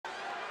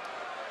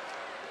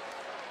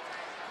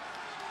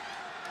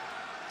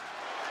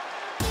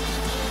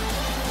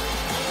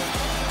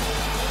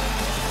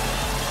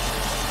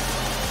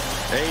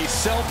A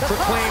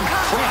self-proclaimed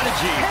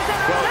prodigy.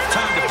 Well, it's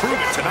time to prove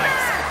it tonight.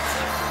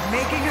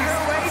 Making her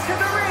way to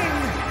the ring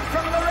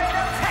from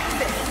Laredo,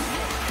 Texas,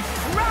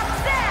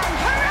 Roxanne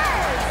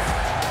Perez.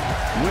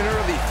 Winner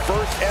of the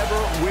first ever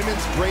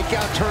women's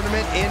breakout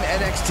tournament in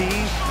NXT.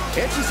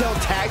 And she's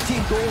held tag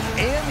team gold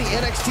and the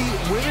NXT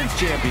Women's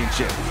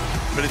Championship.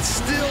 But it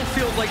still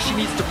feels like she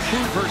needs to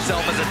prove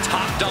herself as a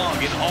top dog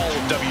in all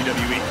of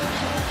WWE.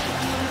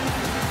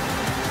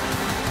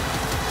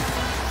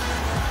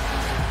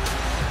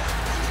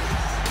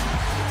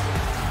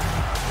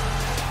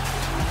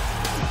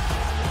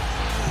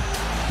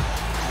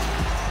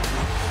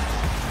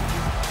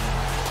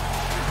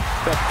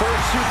 The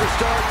first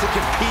superstar to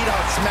compete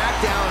on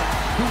SmackDown,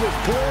 who was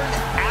born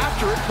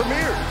after it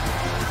premiered.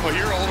 Well,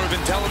 you're older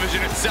than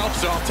television itself,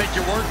 so I'll take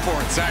your word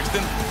for it,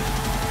 Saxton.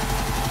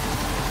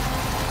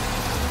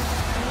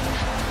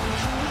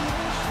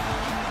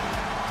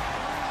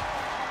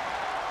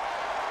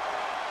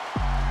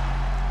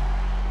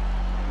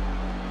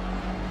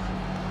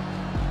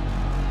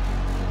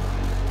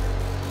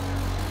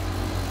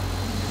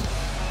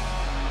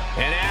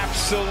 An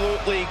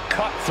absolutely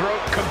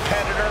cutthroat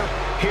competitor.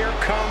 Here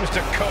comes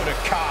Dakota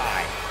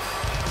Kai.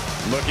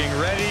 Looking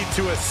ready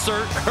to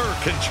assert her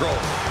control.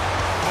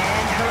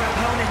 And her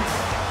opponent,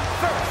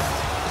 first,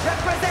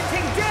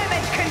 representing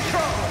Damage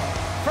Control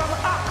from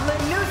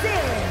Auckland, New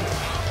Zealand,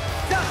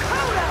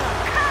 Dakota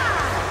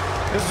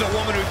Kai. This is a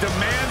woman who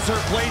demands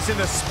her place in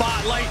the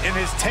spotlight and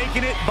has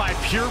taken it by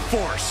pure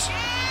force.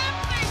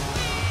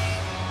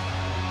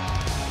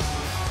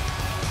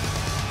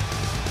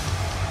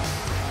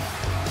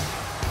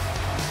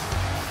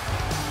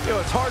 You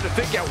know, it's hard to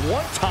think at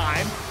one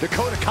time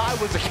Dakota Kai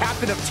was the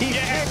captain of Team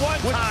Yeah, at one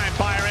time,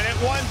 Byron, at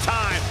one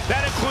time.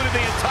 That included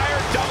the entire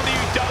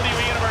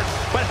WWE Universe,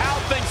 but how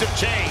things have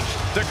changed.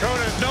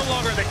 Dakota is no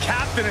longer the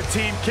captain of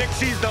Team Kick.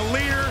 She's the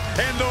leader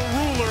and the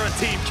ruler of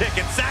Team Kick.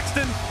 And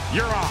Saxton,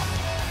 you're off.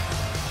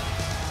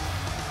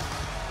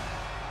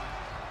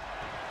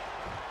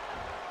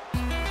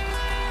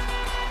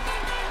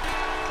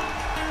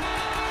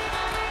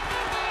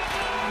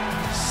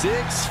 .6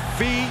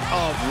 feet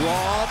of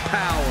raw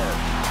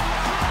power.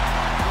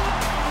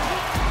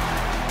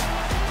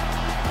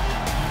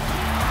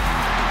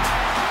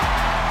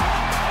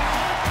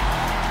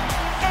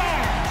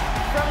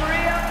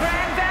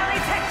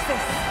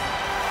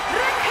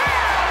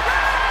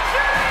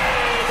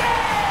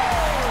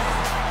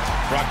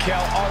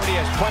 Raquel already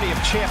has plenty of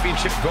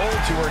championship gold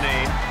to her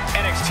name.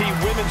 NXT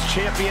Women's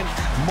Champion,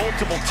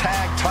 multiple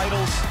tag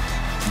titles.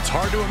 It's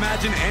hard to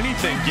imagine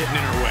anything getting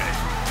in her way.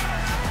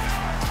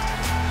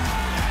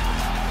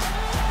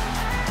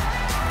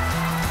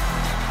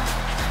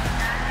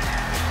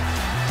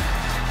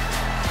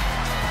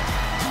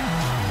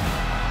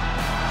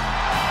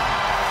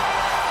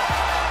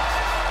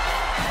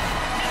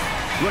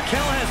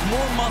 Raquel has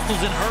more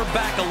muscles in her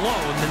back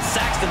alone than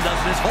Saxton does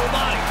in his whole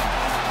body.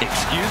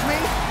 Excuse me?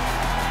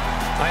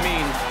 I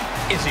mean,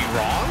 is he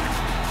wrong?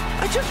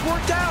 I just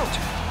worked out.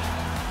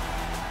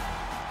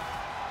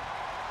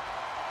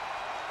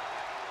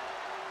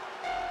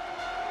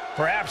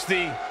 Perhaps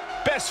the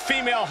best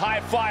female high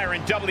flyer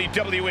in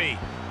WWE,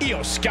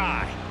 Io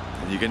Sky.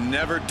 And you can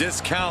never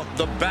discount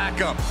the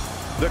backup,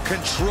 the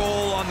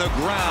control on the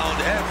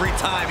ground every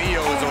time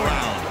Io is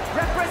around.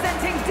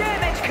 Representing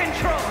Damage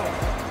Control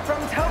from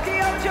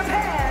Tokyo,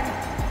 Japan,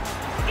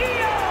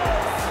 Io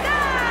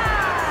Sky!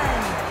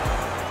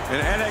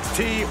 An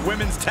NXT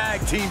Women's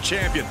Tag Team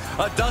Champion,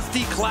 a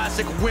Dusty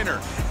Classic winner,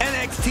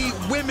 NXT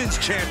Women's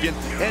Champion,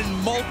 and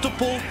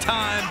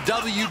multiple-time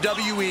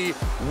WWE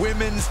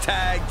Women's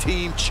Tag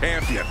Team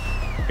Champion.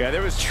 Yeah,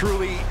 there was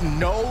truly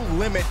no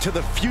limit to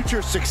the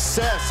future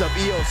success of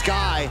Io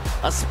Sky,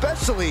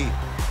 especially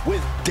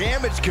with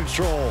Damage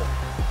Control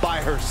by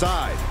her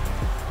side.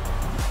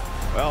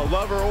 Well,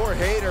 lover or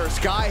hater,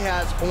 Sky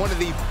has one of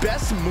the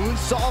best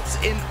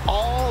moonsaults in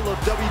all of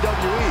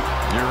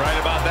WWE. You're right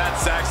about that,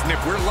 Saxton.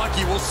 If we're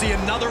lucky, we'll see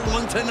another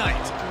one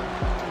tonight.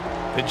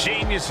 The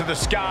genius of the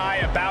Sky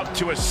about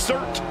to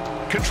assert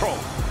control.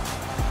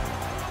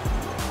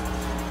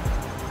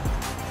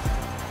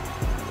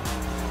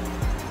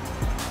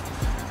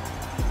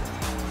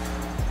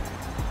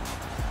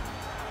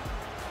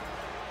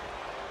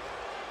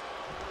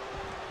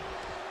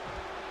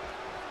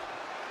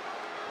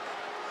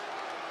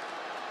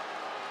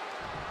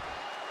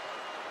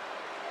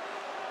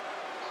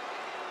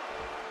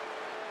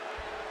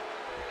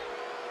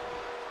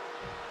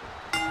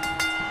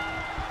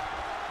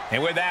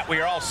 And with that, we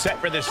are all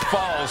set for this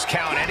Falls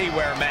Count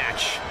Anywhere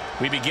match.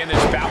 We begin this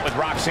bout with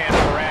Roxanne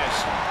Perez.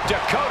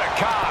 Dakota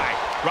Kai.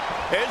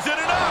 Is it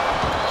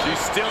enough?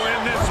 She's still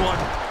in this one.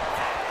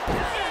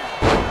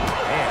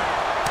 Man.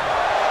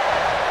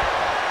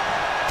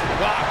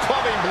 Wow,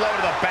 clubbing blow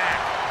to the back.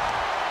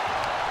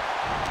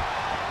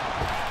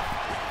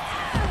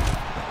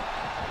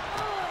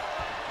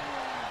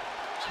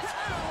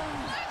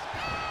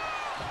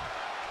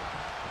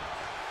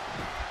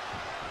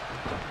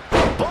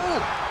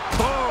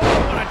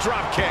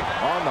 Drop kick.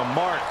 On the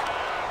mark.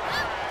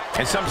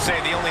 And some say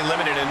the only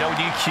limit in a no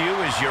DQ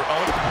is your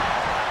own.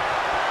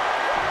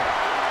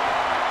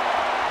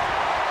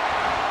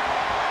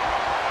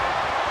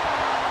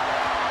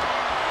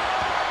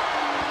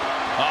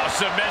 Oh,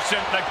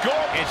 submission, the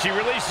goal. And she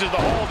releases the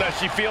hold as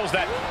she feels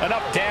that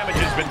enough damage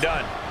has been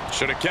done.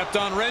 Should have kept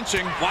on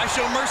wrenching. Why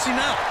show mercy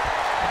now?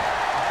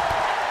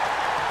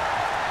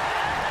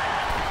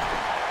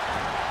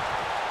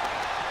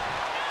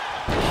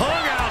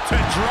 Hung out to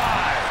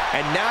dry.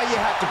 And now you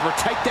have to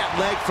protect that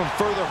leg from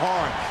further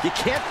harm. You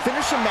can't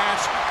finish a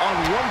match on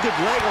one good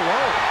leg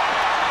alone.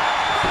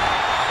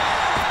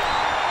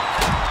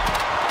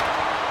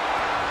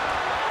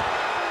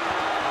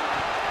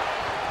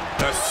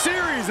 A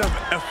series of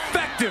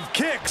effective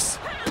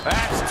kicks.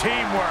 That's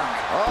teamwork.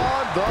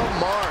 On the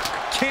mark.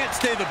 Can't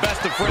stay the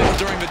best of friends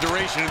during the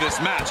duration of this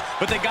match,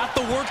 but they got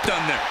the work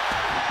done there.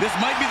 This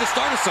might be the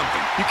start of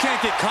something. You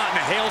can't get caught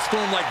in a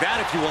hailstorm like that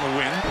if you want to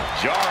win.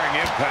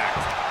 Jarring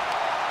impact.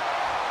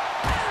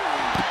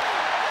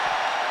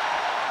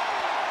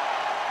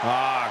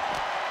 Oh,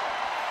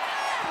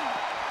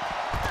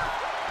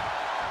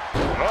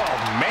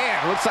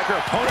 man. Looks like her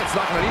opponent's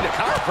not going to need a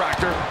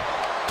chiropractor.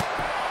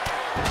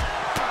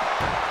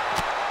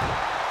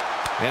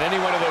 And any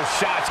one of those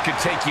shots could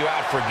take you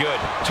out for good.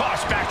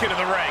 Tossed back into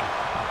the ring.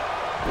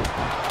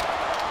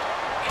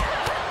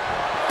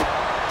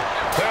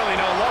 Clearly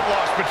no love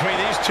lost between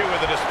these two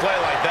with a display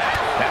like that.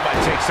 That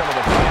might take some of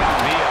the fight out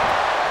of Io.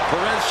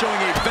 Perez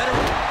showing a better...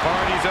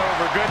 Party's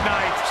over. Good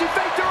night. She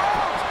faked her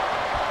out.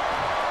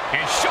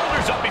 And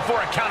shoulders up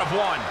before a count of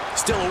one.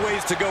 Still a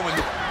ways to go.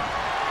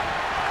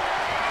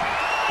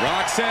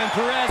 Roxanne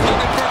Perez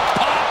looking for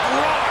Pop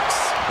Rocks.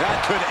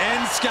 That could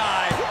end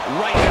Sky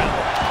right now.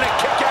 And a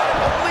kick out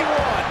of only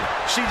one.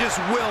 She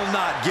just will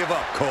not give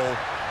up, Cole.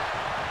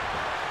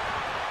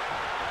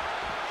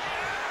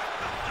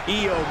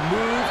 Io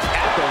moved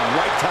at the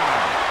right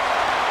time.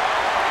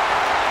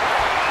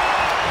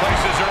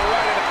 Places her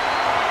right in.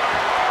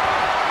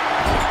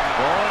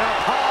 Going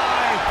up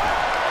high.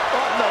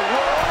 What in the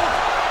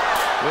world?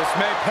 This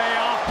may pay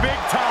off big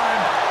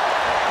time.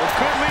 It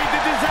could lead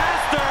to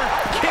disaster.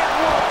 Can't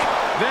look.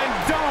 Then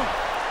don't.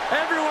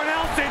 Everyone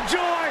else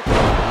enjoy.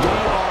 We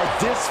are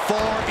this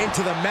far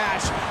into the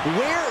match.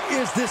 Where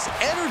is this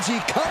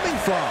energy coming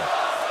from?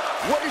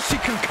 What is she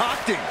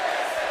concocting?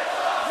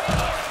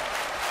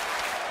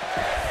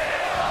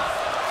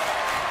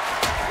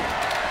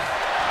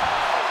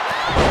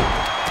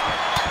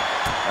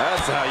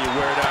 That's how you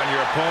wear down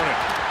your opponent.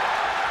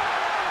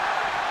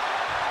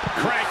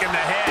 Cranking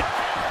the head.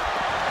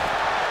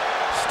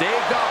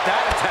 Staved off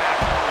that attack.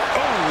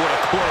 Oh, what a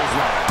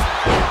clothesline.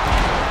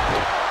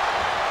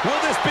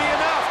 Will this be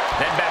enough?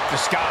 Then back to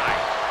Sky.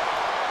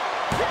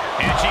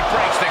 And she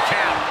breaks the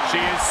count.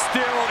 She is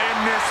still in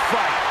this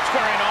fight.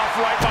 Squaring off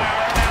right by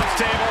our announce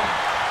table.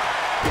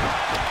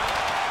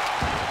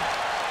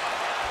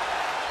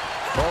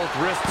 Both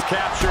wrists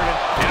captured.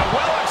 And a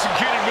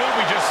well-executed move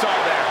we just saw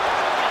there.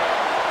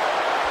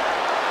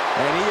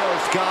 And Io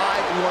Sky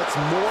wants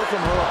more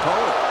from her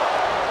opponent.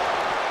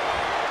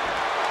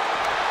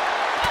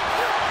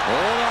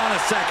 Hold on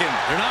a second.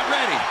 They're not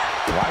ready.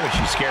 Why was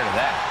she scared of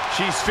that?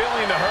 She's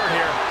feeling the hurt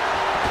here.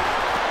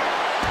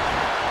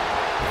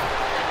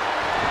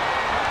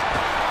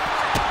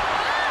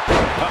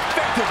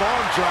 Effective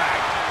arm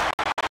drag.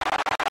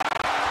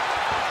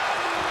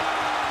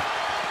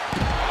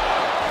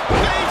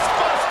 Face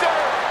buster!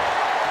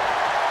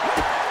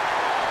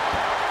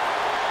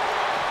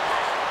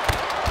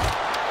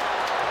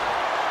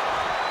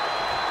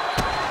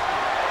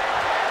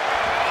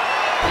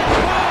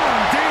 Boom!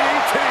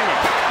 DDT!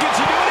 Did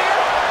she do it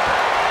here?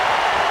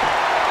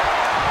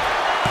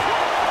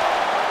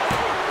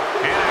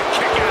 And a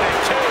kick out at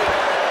two.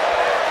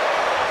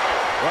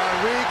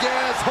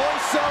 Rodriguez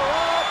hoists her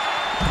up.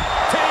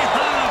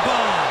 Tejana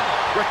bomb.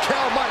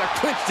 Raquel might have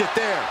clinched it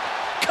there.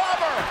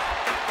 Cover!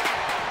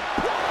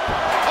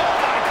 Oh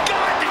my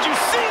God, did you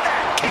see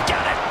that? Kick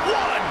out at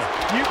one!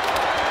 Io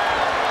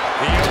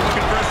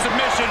looking for a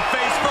submission,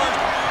 face first.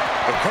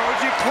 The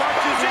Koji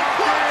clutches it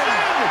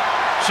in!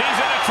 She's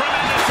in a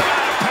tremendous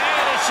amount of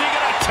pain. Is she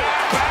gonna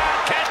tap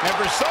out? And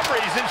for some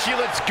reason, she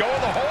lets go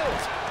of the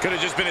hold. Could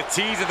have just been a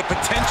tease of the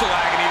potential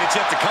agony that's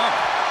yet to come.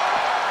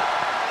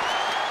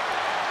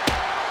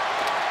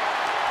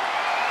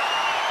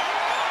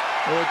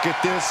 Look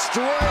at this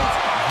strength.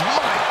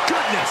 My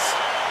goodness.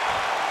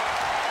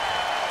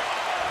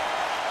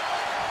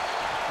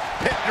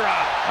 Pit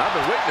drop. I've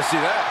been waiting to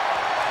see that.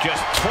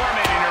 Just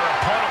tormenting her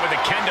opponent with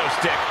a kendo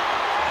stick.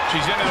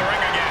 She's into the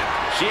ring again.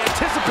 She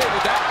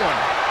anticipated that one.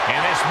 And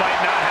this might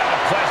not have a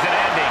pleasant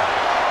ending.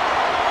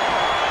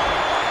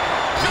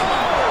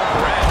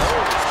 Perez.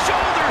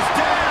 Shoulders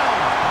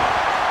down.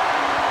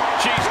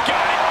 She's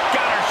got it.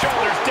 Got her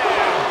shoulders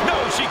down.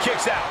 No, she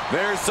kicks out.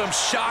 There's some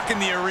shock in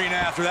the arena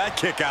after that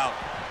kick out.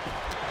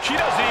 She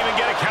doesn't even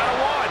get a count of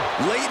one.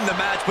 Late in the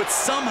match, but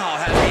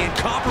somehow has the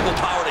incomparable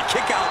power to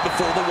kick out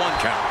before the one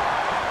count.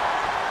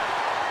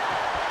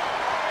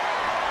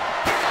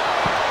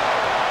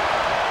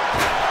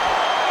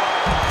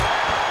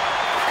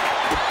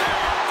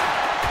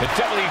 The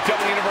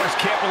WWE Universe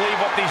can't believe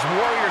what these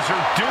warriors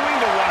are doing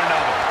to one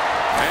another.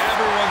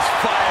 Everyone's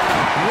fired.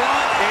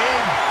 What a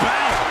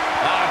battle.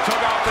 Took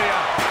off the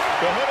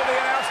hood of the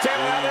announce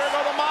table. Now there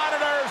go the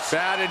monitors.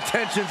 Bad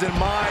intentions in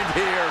mind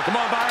here. Come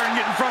on, Byron,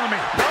 get in front of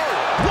me. No.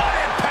 What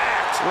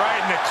impact. Right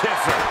in the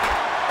kisser.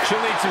 She'll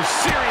need some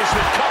serious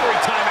recovery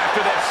time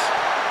after this.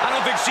 I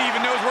don't think she even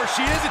knows where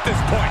she is at this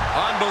point.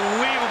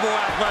 Unbelievable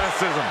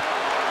athleticism.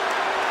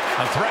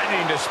 A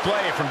threatening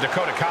display from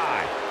Dakota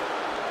Kai.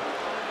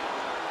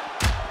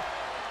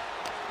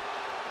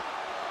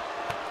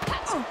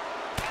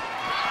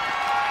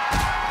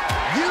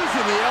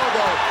 Using the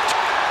elbow.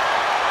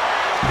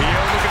 Io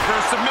looking for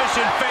a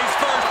submission, face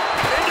first.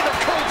 Into the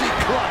cozy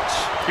clutch.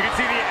 You can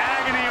see the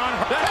agony on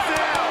her. That's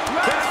it.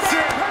 That's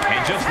it.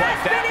 And just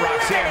like that,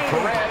 Roxanne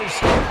Perez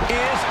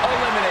is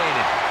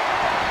eliminated.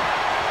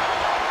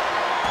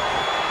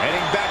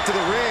 Heading back to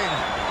the ring.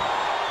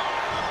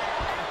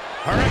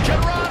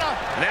 Hurricane Rana.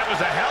 And that was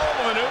a hell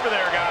of a maneuver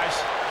there, guys.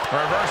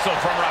 Reversal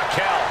from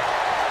Raquel.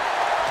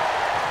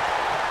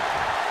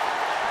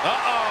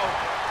 Uh-oh.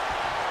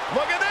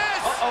 Look at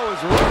this. Uh-oh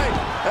is right.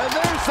 And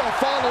there's the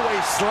fall-away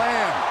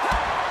slam.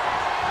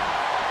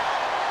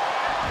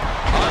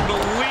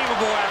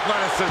 Unbelievable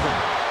athleticism.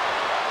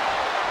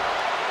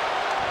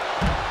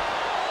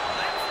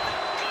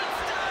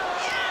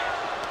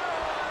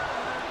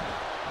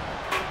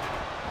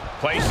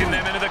 Placing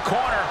them into the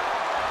corner.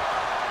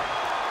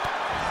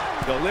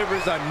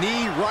 Delivers a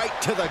knee right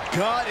to the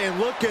gut, and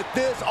look at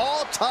this,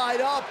 all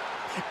tied up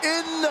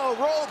in the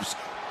ropes.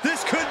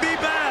 This could be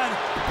bad.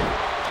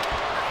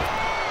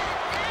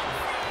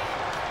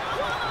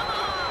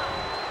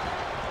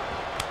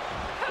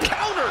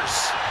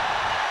 Counters.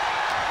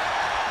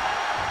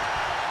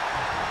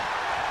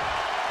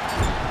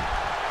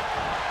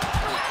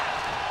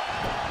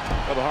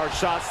 Couple hard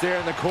shots there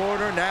in the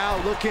corner. Now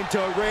looking to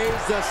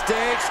raise the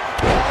stakes.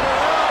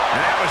 And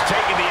that was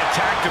taking the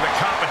attack to the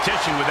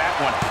competition with that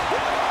one.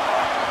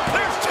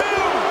 There's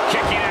two.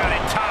 Kicking out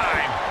in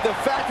time. The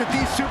fact that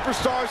these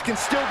superstars can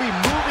still be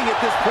moving at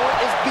this point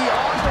is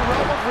beyond the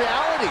realm of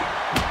reality.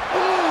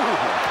 Ooh.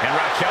 And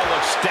Raquel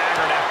looks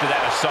staggered after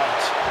that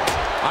assault.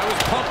 I was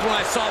pumped when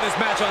I saw this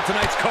match on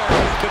tonight's card,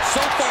 but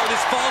so far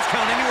this Falls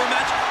Count Anywhere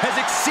match has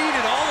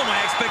exceeded all of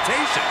my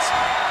expectations.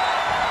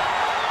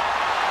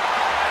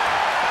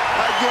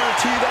 I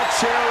guarantee that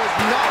chair is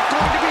not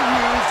going to be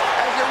used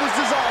as it was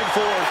designed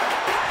for.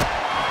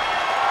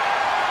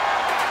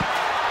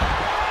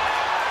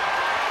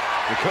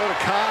 Dakota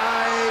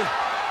Kai.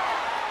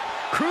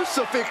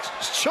 Crucifix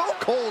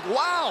chokehold.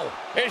 Wow.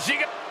 Is she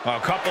got a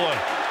couple of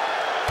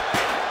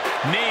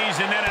knees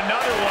and then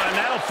another one, and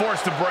that'll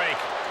force the break.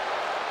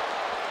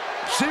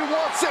 She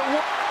wants it.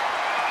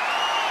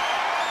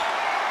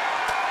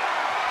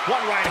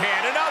 One right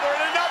hand, another,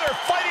 and another,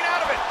 fighting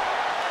out of it.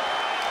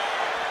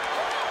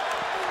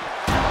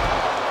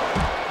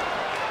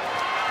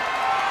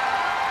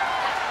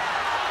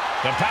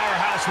 The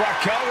powerhouse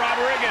Raquel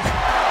Rodriguez.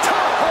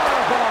 Top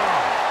corner bomb.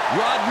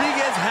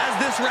 Rodriguez has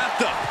this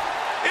wrapped up.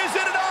 Is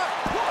it enough?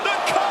 The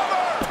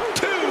cover!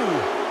 Two.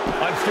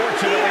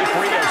 Unfortunately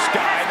for Io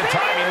Sky, the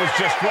timing was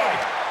just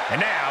right.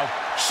 And now,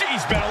 she's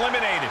been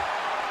eliminated.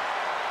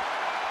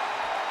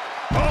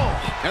 Oh,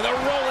 and the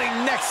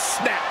rolling neck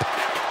snap.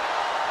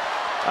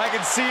 I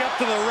can see up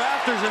to the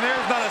rafters, and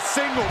there's not a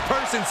single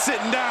person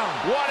sitting down.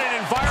 What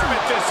an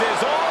environment this is.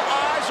 All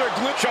eyes are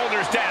glued.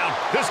 Shoulders down.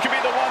 This could be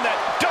the one that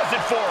does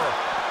it for her.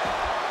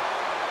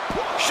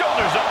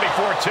 Shoulders up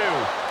before two.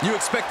 You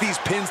expect these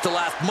pins to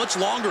last much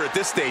longer at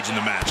this stage in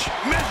the match.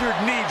 Measured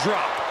knee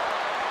drop.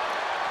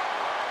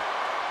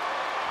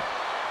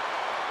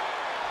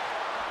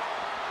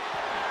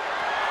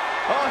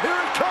 Oh,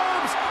 here it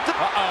comes.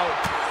 Uh-oh.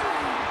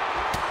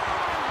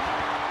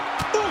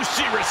 Ooh,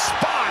 she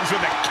responds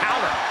with a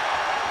counter.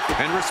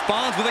 And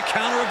responds with a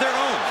counter of their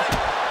own.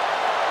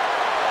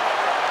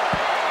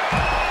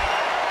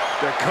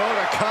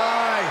 Dakota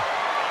Kai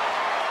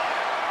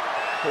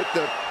with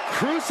the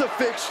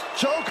crucifix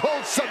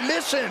chokehold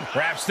submission.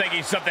 Perhaps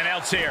thinking something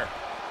else here.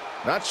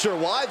 Not sure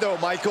why, though,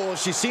 Michael.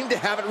 She seemed to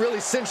have it really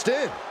cinched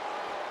in.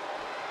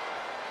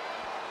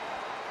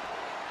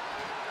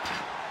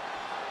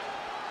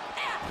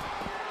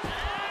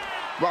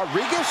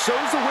 Rodriguez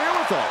shows the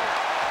wherewithal.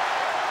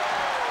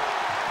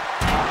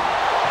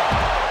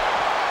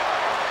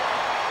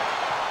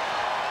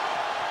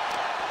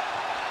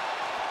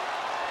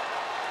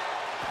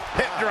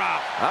 Hip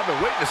drop. I've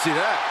been waiting to see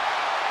that.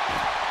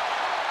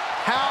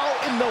 How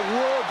in the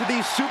world do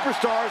these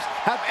superstars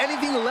have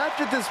anything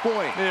left at this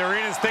point? The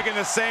arena's thinking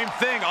the same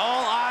thing.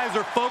 All eyes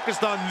are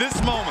focused on this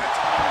moment.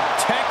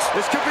 Tex,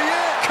 this could be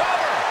it.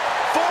 Cover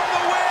for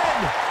the win.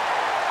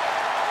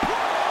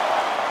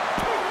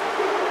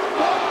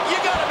 You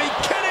gotta be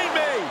kidding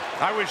me.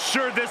 I was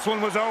sure this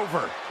one was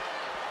over.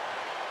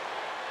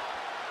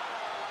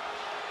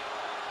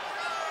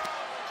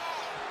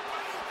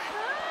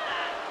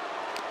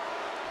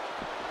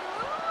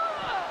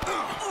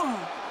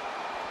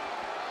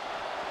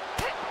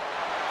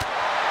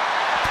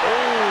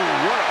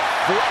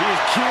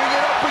 He's queuing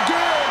it up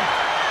again.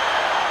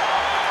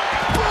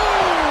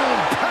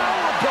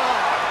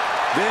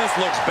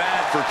 This looks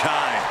bad for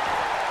Kai.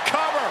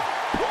 Cover.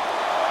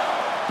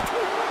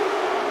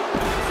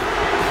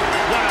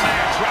 What a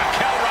match.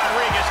 Raquel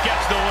Rodriguez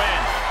gets the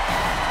win.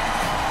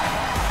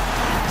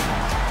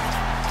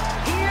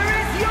 Here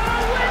is your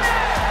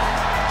winner,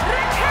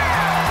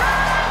 Raquel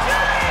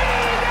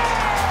Rodriguez!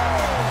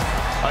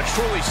 A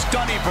truly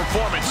stunning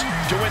performance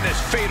to win this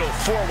fatal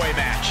four-way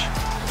match.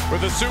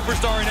 With a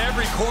superstar in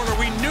every corner,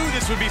 we knew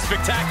this would be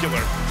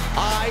spectacular.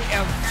 I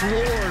am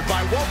floored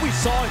by what we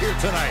saw here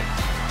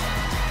tonight.